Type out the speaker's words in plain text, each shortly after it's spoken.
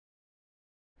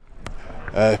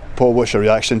Paul, what's your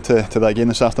reaction to that game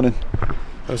this afternoon?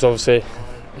 It was obviously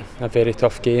a very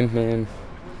tough game.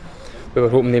 We were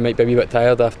hoping they might be a wee bit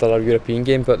tired after our European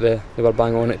game, but they were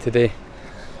bang on it today.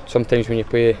 Sometimes when you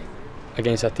play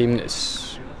against a team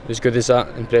that's as good as that,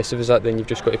 impressive as that, then you've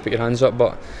just got to put your hands up.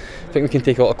 But I think we can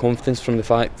take a lot of confidence from the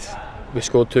fact we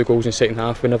scored 2 goals in the second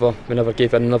half. We never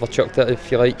gave in, never chucked it,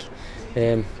 if you like.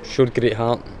 Showed great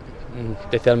heart and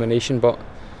determination, but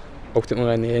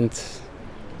ultimately in the end,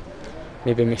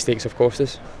 maybe mistakes have cost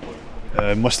us.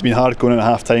 Must have been hard going into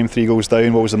half time, 3 goals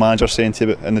down. What was the manager saying to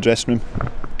you in the dressing room?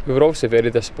 We were obviously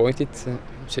very disappointed.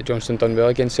 Johnstone done well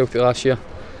against Celtic last year.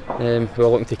 We were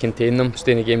looking to contain them,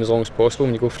 stay in the game as long as possible.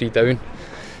 When you go 3 down,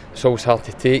 it's always hard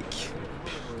to take.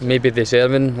 Maybe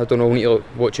deserving, I don't know, we need to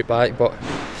watch it back, but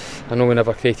I know we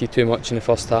never created too much in the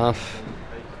first half.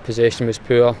 Possession was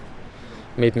poor,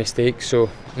 made mistakes, so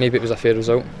maybe it was a fair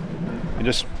result. And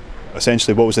just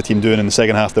essentially, what was the team doing in the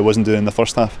second half that wasn't doing in the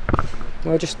first half?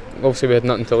 Well, just obviously we had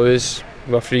nothing to lose.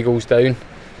 We were 3 goals down.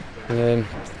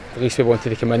 At least we wanted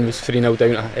to come in, was 3-0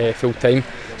 down at full time.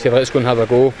 So let's go and have a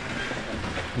go.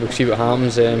 We'll see what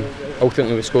happens.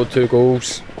 Ultimately we scored 2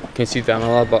 goals, conceded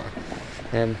another, but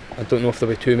I don't know if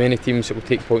there'll be too many teams that will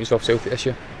take points off Celtic this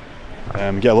year.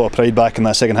 Get a lot of pride back in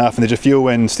that second half, and did you feel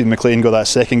when Stephen McLean got that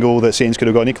second goal that Saints could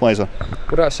have got an equaliser?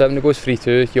 Well, that's it. When it goes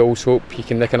 3-2, you always hope you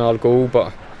can nick another goal,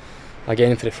 but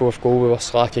again for the 4th goal we were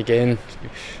slack again.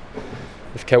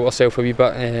 We've killed ourselves a wee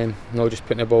bit, not just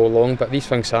putting the ball long, but these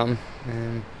things happen.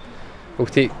 We'll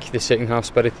take the second half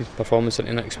spirited performance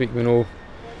into next week. We know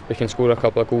we can score a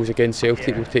couple of goals against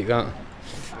Celtic, we'll take that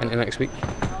into next week.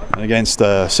 And against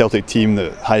a Celtic team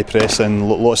that high pressing,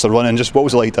 lots of running, just what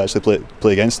was it like to actually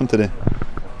play against them today?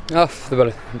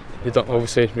 They done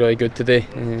obviously really good today.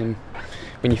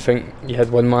 When you think you had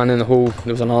one man in the hole,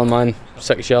 there was another man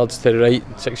 6 yards to the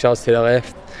right, 6 yards to the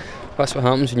left. That's what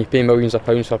happens when you pay millions of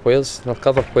pounds for players. They're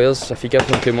clever players. If you give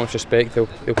them too much respect, they'll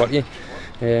hurt you.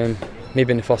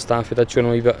 Maybe in the first half we did show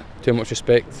them a wee bit too much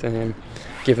respect,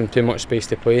 gave them too much space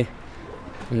to play.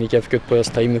 When you give good players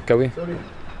time, they'll kill you.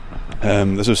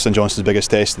 This was St Johnstone's biggest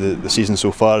test of the season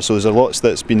so far, so is there lots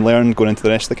that's been learned going into the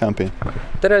rest of the campaign?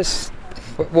 There is.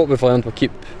 What we've learned we'll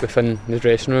keep within the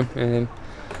dressing room,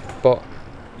 but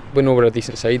we know we're a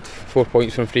decent side. 4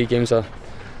 points from 3 games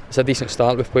it's a decent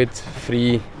start. We've played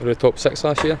 3 out of the top 6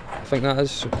 last year, I think that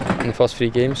is, in the first 3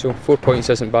 games, so 4 points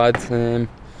isn't bad.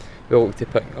 We'll look to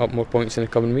pick up more points in the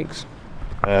coming weeks.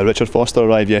 Richard Foster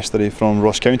arrived yesterday from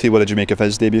Ross County. What did you make of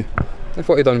his debut? I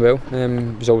thought he'd done well.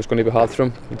 It was always going to be hard for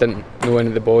him. He didn't know any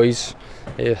of the boys,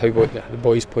 how the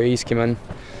boys play. He's came in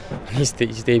and his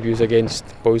debut against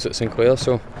boys at St Clair,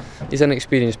 so he's an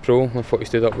experienced pro. I thought he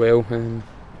stood up well, and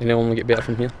he'll only get better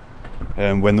from here.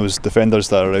 When those defenders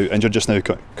that are out injured just now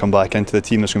come back into the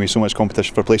team, there's going to be so much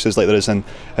competition for places like there is in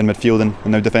midfield and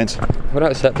now defence. Well,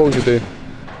 that's it.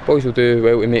 Boys will do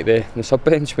well to make the sub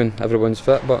bench when everyone's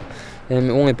fit, but it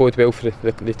only bode well for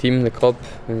the team, the club.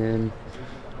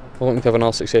 We're looking to have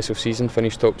another successful season,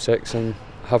 finish top 6, and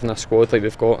having a squad like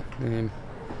we've got, it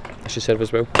should serve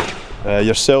us well.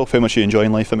 Yourself, how much are you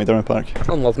enjoying life at McDermott Park?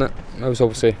 I'm loving it. It was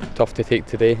obviously tough to take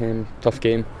today, tough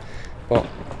game, but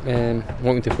I'm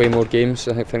looking to play more games.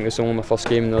 I think this is only my first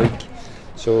game in the league,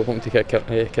 so I'm hoping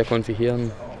to kick on for here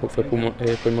and hopefully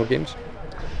play more games.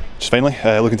 Just finally,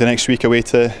 looking to next week away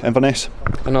to Inverness.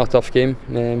 Another tough game.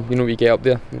 You know what you get up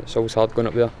there. It's always hard going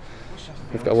up there.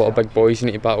 We've got a lot of big boys. You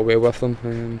need to battle well with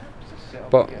them.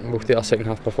 But we'll take our second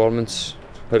half performance,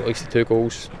 at least the 2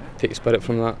 goals, take the spirit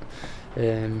from that,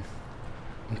 and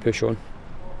push on.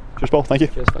 Cheers, Paul. Thank you.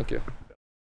 Cheers, thank you.